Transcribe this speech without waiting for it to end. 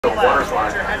Water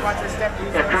slide.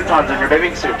 Yeah, croutons in your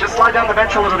bathing suit. Just slide down the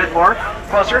bench a little bit more.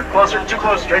 Closer, closer, too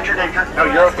close, stranger danger. No,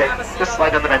 you're okay. Just slide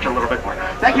down the bench a little bit more.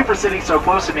 Thank you for sitting so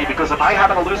close to me, because if I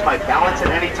happen to lose my balance at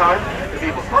any time, the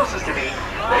people closest to me,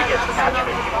 they get to catch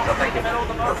me. So thank you.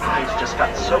 Your eyes just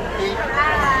got so big.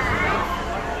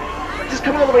 Just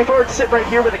come all the way forward to sit right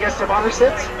here where the guest of honor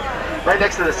sits. Right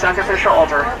next to the sacrificial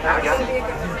altar.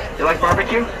 You like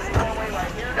barbecue?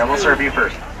 Yeah, we'll serve you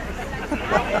first.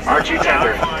 Aren't you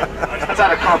tender? That's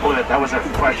not a compliment, that was a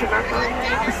question, actually.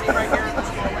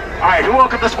 Alright, who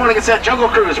woke up this morning and said,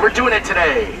 Jungle Cruise, we're doing it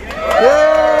today?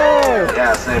 Yay!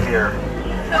 Yeah, same here.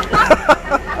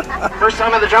 First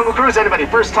time on the Jungle Cruise? Anybody?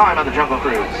 First time on the Jungle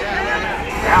Cruise?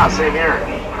 Yeah, same here.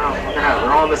 Wow, look at that,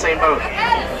 we're all in the same boat.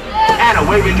 And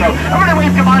away we go. Everybody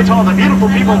wave goodbye to all the beautiful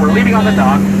people we're leaving on the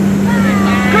dock.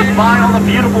 Goodbye, all the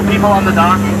beautiful people on the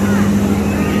dock.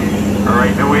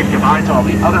 Alright, now wave goodbye to all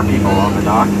the other people on the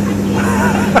dock.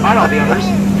 Bye to all the others.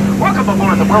 Welcome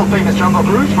aboard the world-famous Jungle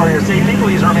Cruise. For your safety,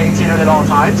 please remain seated at all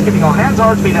times, keeping all hands,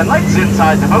 arms, feet, and legs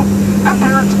inside the boat. And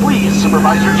parents, please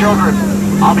supervise your children.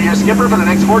 I'll be your skipper for the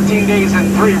next 14 days and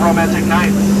 3 romantic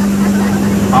nights.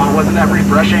 Oh, wasn't that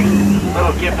refreshing?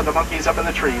 Little gift for the monkeys up in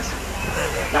the trees.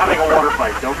 Having a water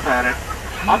fight, don't panic.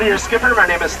 I'll be your skipper. My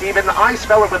name is Steven. I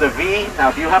spell it with a V. Now,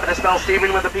 if you happen to spell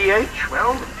Steven with a PH,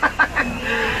 well,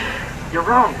 you're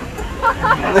wrong.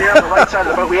 Here on the right side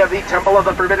of the boat, we have the Temple of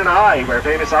the Forbidden Eye, where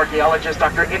famous archaeologist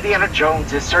Dr. Indiana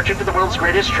Jones is searching for the world's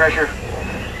greatest treasure.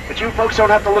 But you folks don't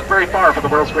have to look very far for the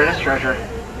world's greatest treasure.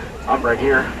 I'm right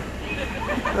here.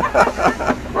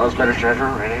 World's greatest treasure,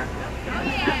 right here.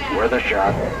 Worth a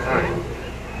shot. All right.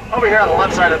 Over here on the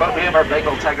left side of the boat, we have our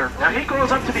Bengal tiger. Now, he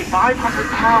grows up to be 500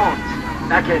 pounds.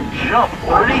 That can jump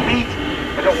 30 feet.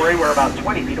 But don't worry, we're about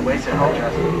 20 feet away, so he'll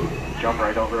just jump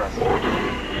right over us.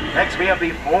 Next, we have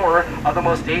the 4 of the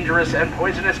most dangerous and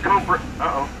poisonous cobra.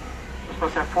 Uh-oh. We're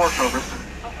supposed to have 4 cobras.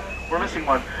 We're missing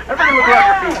one. Everybody look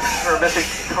around your feet. We're missing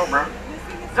cobra.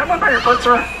 Is that one by your foot,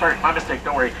 sir? Sorry, my mistake.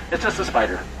 Don't worry. It's just a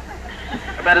spider.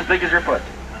 About as big as your foot.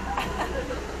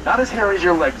 Not as hairy as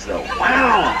your legs, though.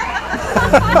 Wow!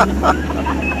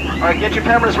 Alright, get your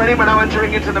cameras ready. We're now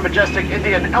entering into the majestic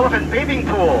Indian elephant bathing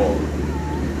pool.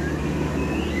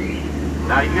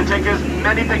 Now, you can take as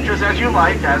many pictures as you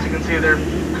like. As you can see, they're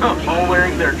all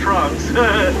wearing their trunks.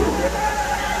 Now,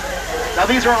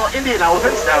 these are all Indian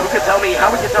elephants. Now, who can tell me how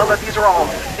we can tell that these are all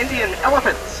Indian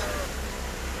elephants?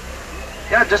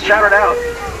 Yeah, just shout it out.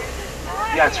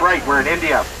 Yeah, that's right. We're in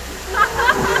India.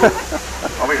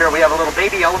 Over here we have a little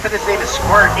baby elephant. His name is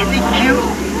Squirt. Isn't he cute?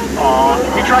 Aw,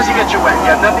 he tries to get you wet.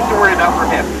 You have nothing to worry about from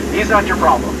him. He's not your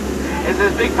problem. It's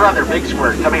his big brother, Big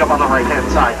Squirt, coming up on the right-hand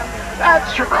side.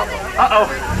 That's your problem. Uh-oh.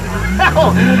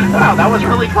 Wow, that was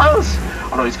really close.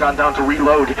 Oh no, he's gone down to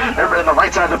reload. Everybody on the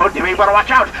right side of the boat, you may want to watch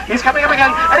out. He's coming up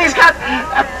again, and he's got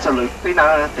absolutely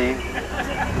nothing.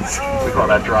 We call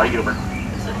that dry humor.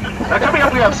 Now coming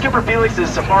up, we have Skipper Felix's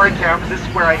Safari Camp. This is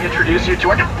where I introduce you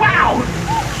to our... Wow!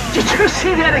 Did you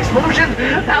see that explosion?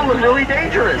 That was really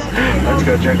dangerous. Let's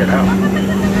go check it out.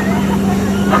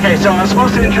 Okay, so I was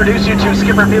supposed to introduce you to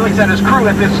Skipper Felix and his crew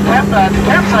at this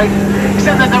campsite. He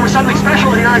said that there was something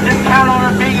special here. I didn't count on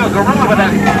it being a gorilla with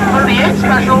a 38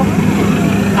 special.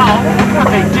 Oh, what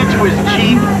they did to his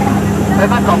Jeep. They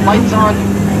left the lights on.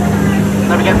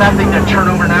 Let me get that thing to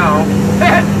turn over now.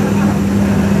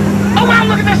 Oh wow,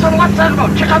 look at this on the left side of the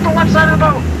boat. Check out the left side of the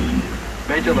boat.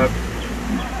 Major look.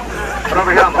 But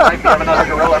over here on the right, we have another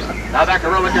gorilla. Now that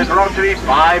gorilla is grown to be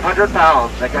 500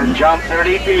 pounds. They can jump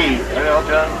 30 feet.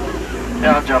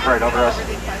 They'll jump right over us.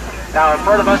 Now in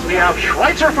front of us, we have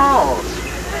Schweitzer Falls.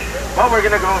 Well, we're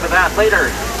going to go over that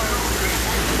later.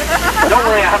 Don't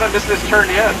worry, I haven't missed this turn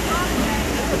yet.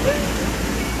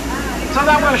 So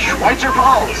that was Schweitzer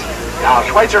Falls. Now,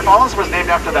 Schweitzer Falls was named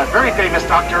after that very famous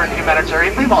doctor and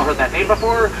humanitarian. We've all heard that name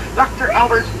before, Dr.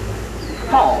 Albert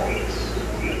Falls.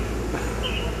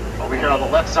 Over here on the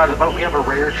left side of the boat, we have a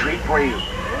rare treat for you.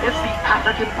 It's the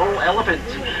African bull elephant.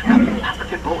 Now, the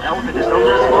African bull elephant is known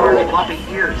for its large floppy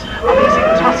ears, amazing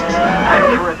tusks, and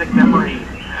terrific memory.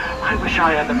 I wish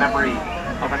I had the memory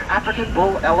of an African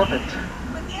bull elephant.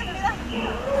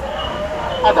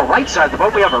 On the right side of the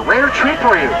boat, we have a rare treat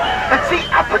for you. It's the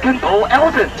African bull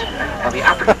elephant. Now, the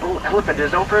African bull elephant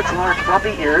is known for its large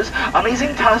floppy ears,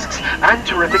 amazing tusks, and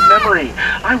terrific memory.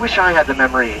 I wish I had the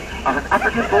memory of an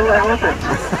African bull elephant.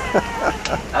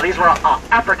 Now, these were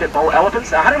African bull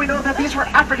elephants. Now, how do we know that these were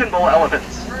African bull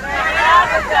elephants?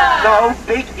 No,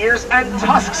 big ears and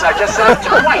tusks. I just said it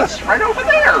twice, right over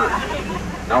there.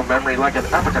 No memory like an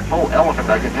African bull elephant,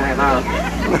 I can tell you that.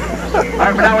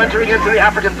 Alright, we're now entering into the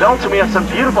African belt, and we have some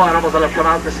beautiful animals that have come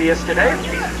out to see us today.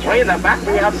 Way in the back,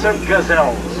 we have some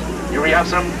gazelles. Here we have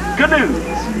some canoes,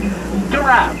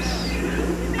 giraffes,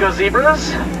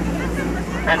 gazebras,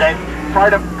 and a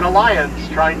pride of Goliaths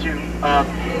trying to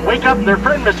wake up their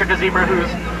friend Mr. Gazebra,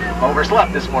 who's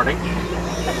overslept this morning.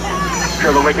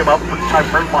 Sure, they'll wake him up for time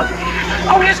for lunch.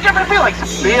 Oh, here's Skipper Felix!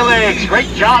 Felix, great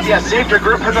job. You saved your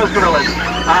group from those gorillas.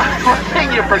 One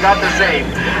thing you forgot to save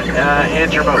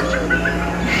is your boat.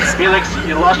 Felix,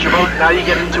 you lost your boat, now you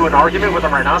get into an argument with a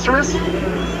rhinoceros?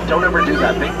 Don't ever do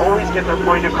that. They always get their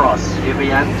point across in the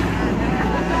end.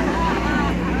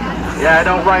 Yeah, I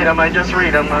don't write them, I just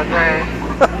read them, okay?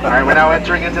 Alright, we're now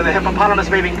entering into the hippopotamus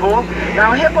bathing pool.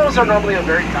 Now, hippos are normally a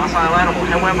very docile animal.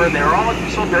 However, they're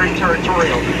also very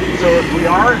territorial. So if we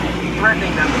are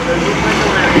threatening them, they're moving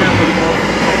around here.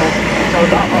 So,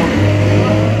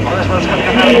 uh-oh. Oh, this one's coming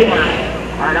up out of the water.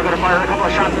 Alright, I'm going to fire a couple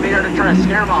of shots in the air to try to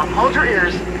scare them off. Hold your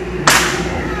ears.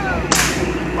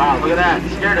 Wow, look at that.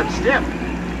 Scared him stiff.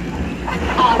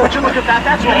 Oh, would you look at that?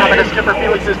 That's what happened to Skipper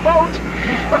Felix's boat.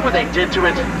 Look what they did to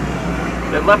it.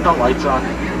 They left the lights on.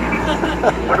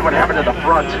 Wonder what happened to the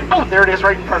front. Oh, there it is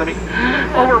right in front of me.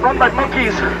 Oh, we're run by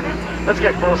monkeys. Let's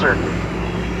get closer.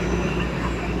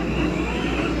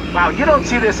 Wow, you don't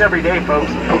see this every day,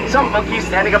 folks. Some monkey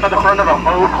standing up at the front of a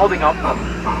boat, holding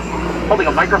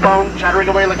a microphone, chattering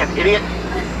away like an idiot.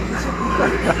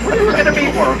 What are you looking at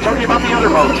me for? I'm talking about the other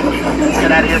boat. Let's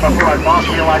get out of here before our boss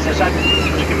realizes that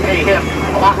you can pay him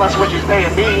a lot less what he's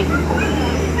paying me.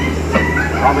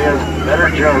 Probably has better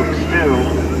jokes, too.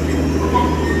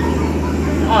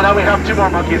 Oh, now we have two more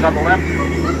monkeys on the left.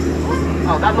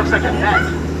 Oh, that looks like a net.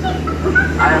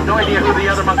 I have no idea who the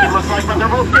other monkey looks like, but they're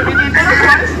both giving me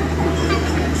butterflies.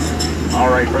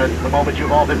 Alright, friends, the moment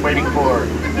you've all been waiting for.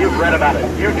 You've read about it.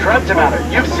 You've dreamt about it.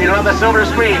 You've seen it on the silver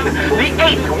screen. The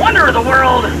 8th wonder of the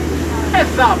world. It's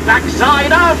the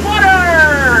backside of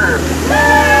water!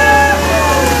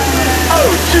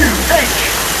 O2H!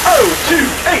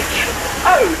 O2H!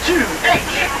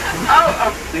 O2H! Oh,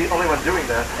 I'm the only one doing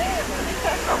that.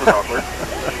 That was awkward.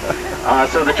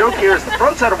 So the joke here is the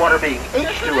front side of water being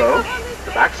H2O,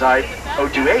 the back side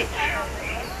O2H.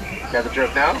 Got the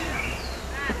joke now?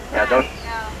 Yeah,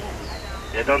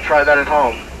 don't try that at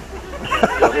home.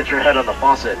 You'll hit your head on the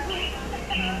faucet.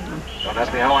 Don't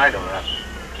ask me how I know that.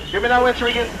 Here we now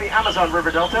entering into the Amazon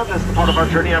River Delta. This is the part of our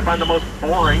journey I find the most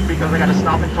boring because I got to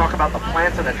stop and talk about the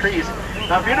plants and the trees.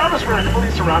 Now, if you notice, we're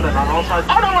completely surrounded on all sides.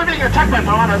 Oh no, we're being attacked by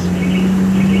piranhas!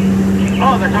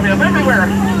 Oh, they're coming up everywhere!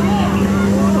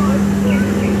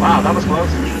 Wow, that was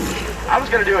close. I was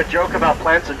going to do a joke about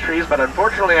plants and trees, but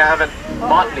unfortunately I haven't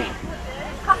botany.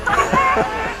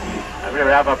 I'm going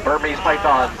to have a Burmese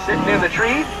python sitting in the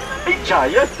tree.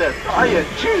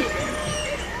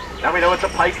 Now we know it's a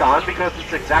python because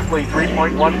it's exactly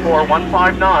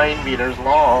 3.14159 meters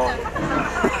long.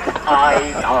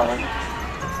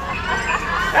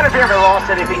 And if you ever lost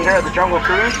anything here at the Jungle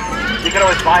Cruise, you can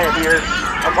always buy it here.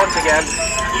 And once again,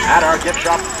 at our gift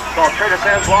shop called Trader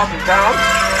Sam's Lost and Found.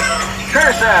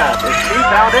 Trader Sam, if he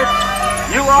found it,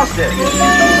 you lost it.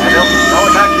 And he'll throw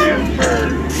it back to you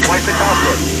for twice the cost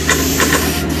it.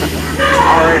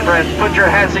 Alright friends, put your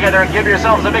hands together and give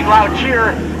yourselves a big loud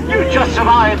cheer. You just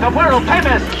survived the world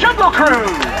famous Jungle Cruise!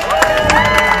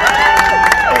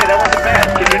 Hey, that wasn't bad.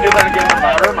 Can you do that again with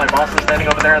louder? My boss is standing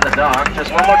over there in the dock.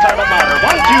 Just one more time with louder.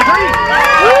 1, 2,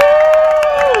 3!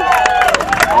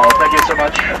 Oh, thank you so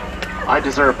much. I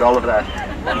deserved all of that.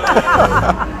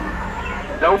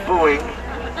 No booing.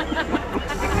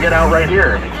 Get out right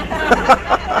here.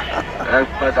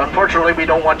 But unfortunately, we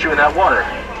don't want you in that water.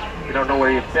 We don't know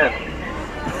where you've been.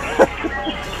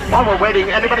 While we're waiting,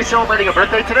 anybody celebrating a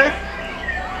birthday today?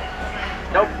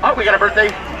 Nope. Oh, we got a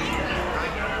birthday.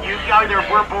 You either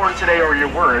were born today or you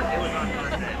weren't.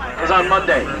 It was on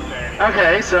Monday.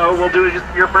 Okay, so we'll do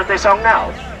your birthday song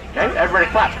now. Okay, everybody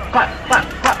clap, clap, clap,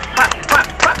 clap, clap, clap,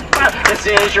 clap, clap. This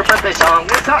is your birthday song.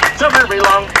 It's not so very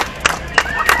long.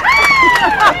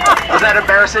 Was that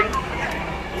embarrassing?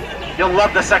 You'll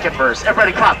love the second verse.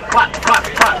 Everybody clap, clap, clap,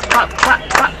 clap, clap, clap,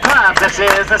 clap, clap. This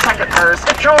is the second verse.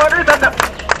 It's shorter than the...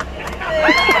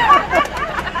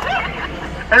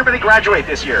 Everybody graduate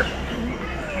this year.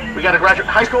 We got to graduate,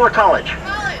 high school or college?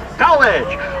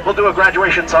 College! We'll do a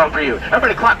graduation song for you.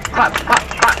 Everybody clap, clap, clap,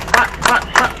 clap, clap,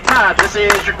 clap, clap, clap. This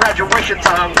is your graduation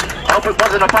song. I hope it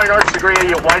wasn't a fine arts degree and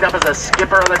you wind up as a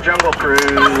skipper on the Jungle Cruise.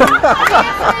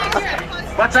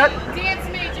 What's that?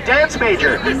 Dance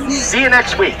major. See you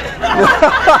next week. Do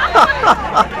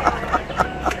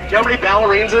you know how many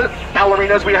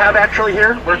ballerinas we have actually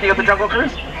here working at the Jungle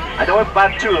Cruise? I know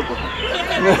about 2 of them.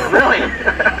 Really?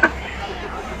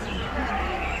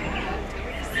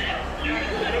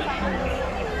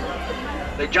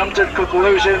 They jump to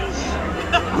conclusions.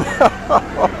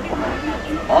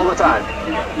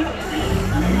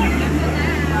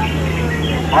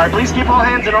 All right, please keep all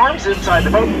hands and arms inside the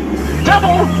boat.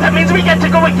 Double! That means we get to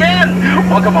go again!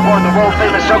 Welcome aboard the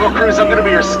world-famous Jungle Cruise. I'm gonna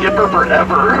be your skipper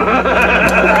forever.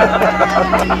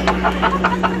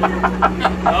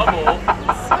 Double?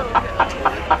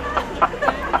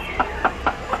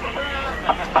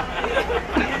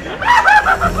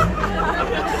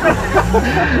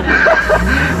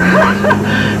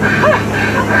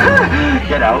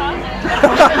 Get out.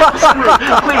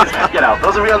 Please, get out.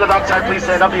 Those of you on the dockside, please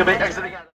stand up. You'll be exiting out.